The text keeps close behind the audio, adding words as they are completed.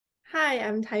Hi,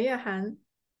 I'm Yuehan.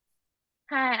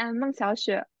 Hi, I'm Meng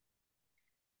Xiaoxue.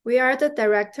 We are the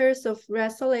directors of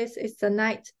Restless is the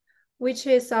Night, which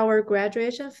is our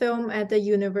graduation film at the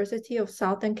University of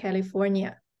Southern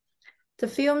California. The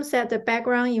film set the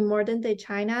background in modern-day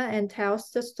China and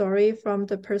tells the story from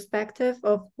the perspective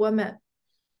of women.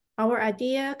 Our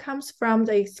idea comes from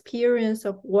the experience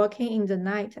of walking in the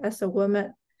night as a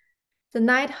woman. The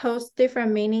night holds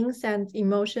different meanings and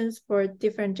emotions for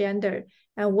different gender,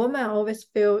 and women always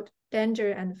feel danger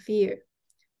and fear.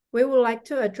 We would like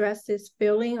to address this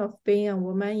feeling of being a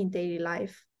woman in daily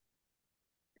life.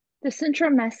 The central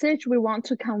message we want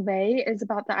to convey is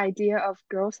about the idea of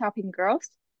girls helping girls.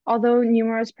 Although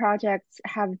numerous projects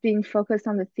have been focused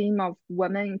on the theme of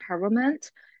women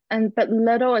empowerment, but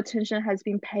little attention has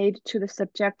been paid to the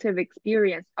subjective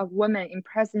experience of women in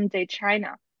present-day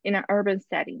China in an urban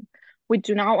setting. We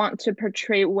do not want to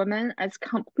portray women as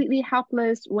completely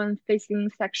helpless when facing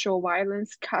sexual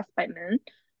violence caused by men.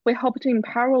 We hope to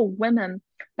empower women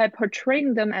by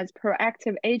portraying them as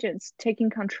proactive agents taking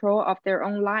control of their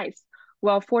own lives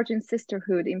while forging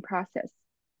sisterhood in process.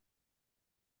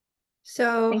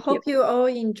 So Thank hope you. you all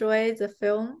enjoy the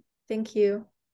film. Thank you.